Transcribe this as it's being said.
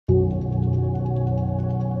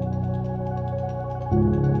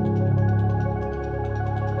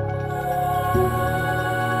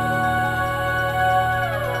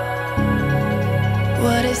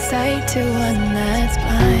sight to one that's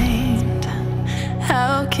blind.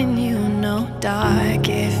 How can you know dark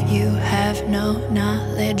if you have no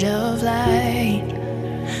knowledge of light?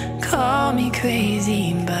 Call me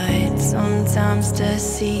crazy, but sometimes to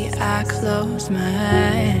see I close my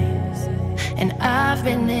eyes. And I've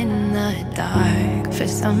been in the dark for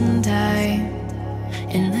some time,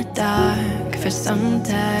 in the dark for some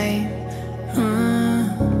time.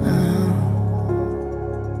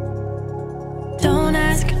 Don't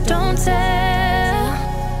ask, don't tell.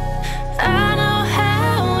 I know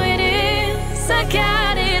how it is. I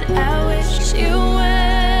got it, I wish you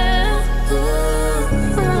well.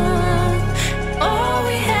 All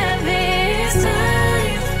we have is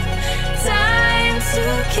time, time to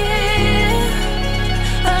kill.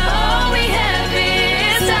 All we have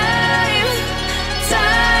is time,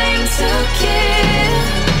 time to kill.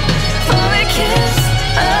 For a kiss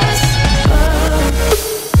us both.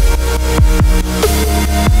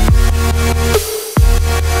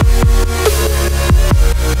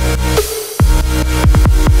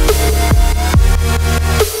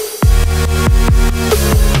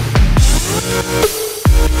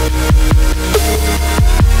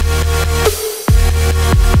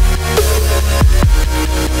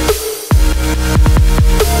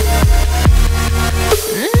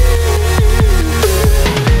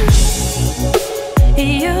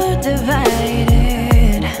 You're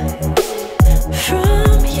divided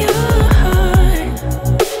from your heart,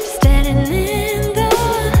 standing in the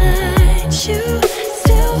light. You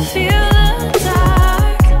still feel the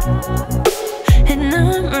dark, and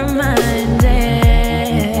I'm reminded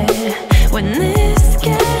when this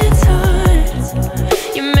gets hard.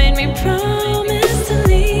 You made me promise to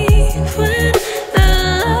leave when the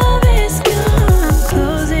love is gone.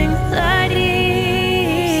 Closing light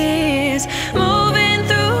ears, moving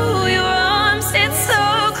through your arms. It's so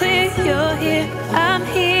clear you're here, I'm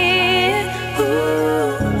here.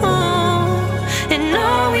 Ooh, and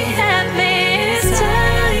all we have is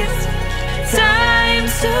time, time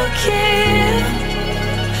to kill.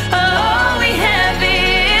 All we have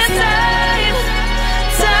is time,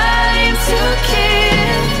 time to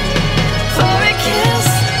kill. For a kiss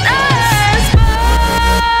us both.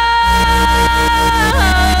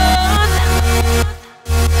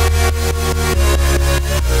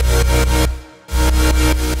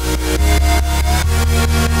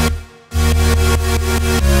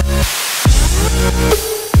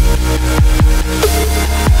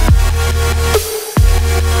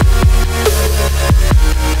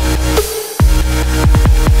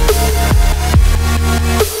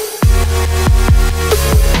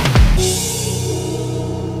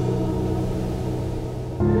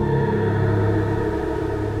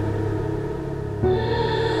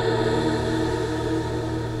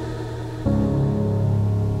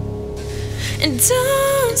 And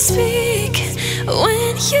don't speak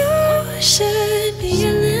when you should be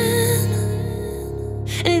yelling.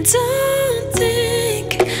 And don't think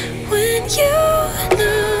when you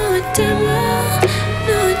know damn well,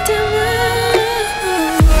 know damn well.